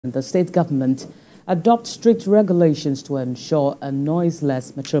The state government adopt strict regulations to ensure a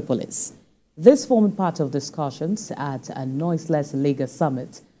noiseless metropolis. This forming part of discussions at a Noiseless Lagos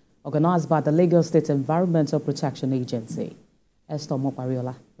Summit organized by the Lagos State Environmental Protection Agency. Esther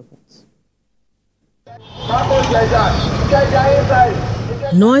Mopariola reports.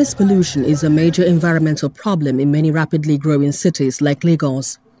 Noise pollution is a major environmental problem in many rapidly growing cities like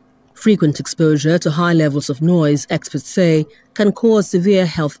Lagos. Frequent exposure to high levels of noise, experts say, can cause severe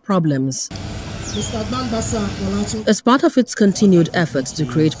health problems. As part of its continued efforts to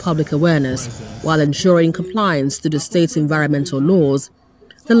create public awareness while ensuring compliance to the state's environmental laws,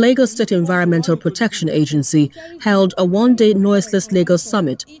 the Lagos State Environmental Protection Agency held a one-day Noiseless Lagos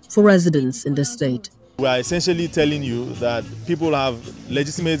Summit for residents in the state. We are essentially telling you that people have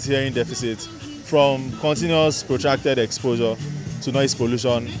legitimate hearing deficits from continuous protracted exposure to noise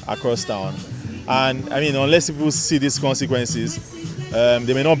pollution across town. And I mean, unless people see these consequences,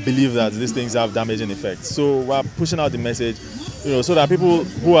 they may not believe that these things have damaging effects. So we're pushing out the message, so that people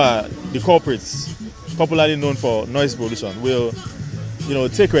who are the culprits, popularly known for noise pollution, will,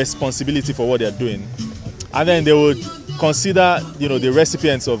 take responsibility for what they're doing. And then they would consider, the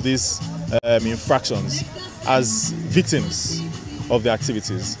recipients of these infractions as victims of the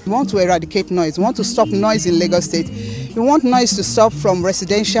activities. We want to eradicate noise. We want to stop noise in Lagos State. We want noise to stop from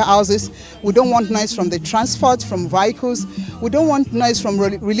residential houses. We don't want noise from the transport, from vehicles. We don't want noise from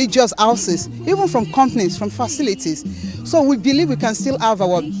religious houses, even from companies, from facilities. So we believe we can still have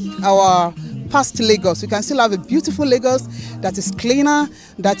our past Lagos. We can still have a beautiful Lagos that is cleaner,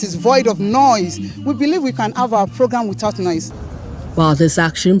 that is void of noise. We believe we can have our program without noise. While this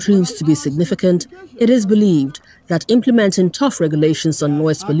action proves to be significant, it is believed that implementing tough regulations on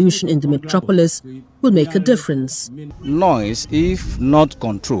noise pollution in the metropolis will make a difference. Noise, if not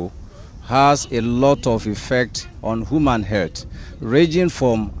controlled, has a lot of effect on human health, ranging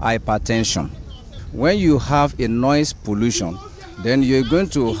from hypertension. When you have a noise pollution, then you're going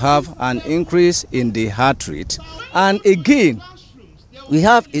to have an increase in the heart rate. And again, we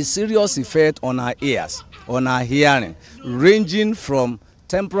have a serious effect on our ears, on our hearing, ranging from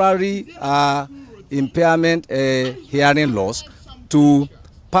temporary impairment hearing loss to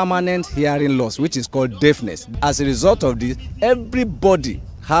permanent hearing loss, which is called deafness. As a result of this, everybody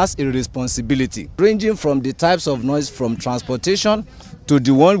has a responsibility, ranging from the types of noise from transportation to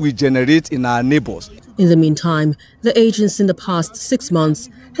the one we generate in our neighbors. In the meantime, the agency in the past 6 months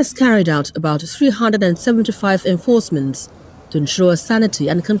has carried out about 375 enforcements to ensure sanity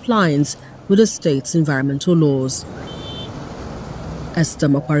and compliance with the state's environmental laws. Esther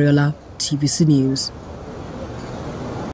Mopariola, TVC News.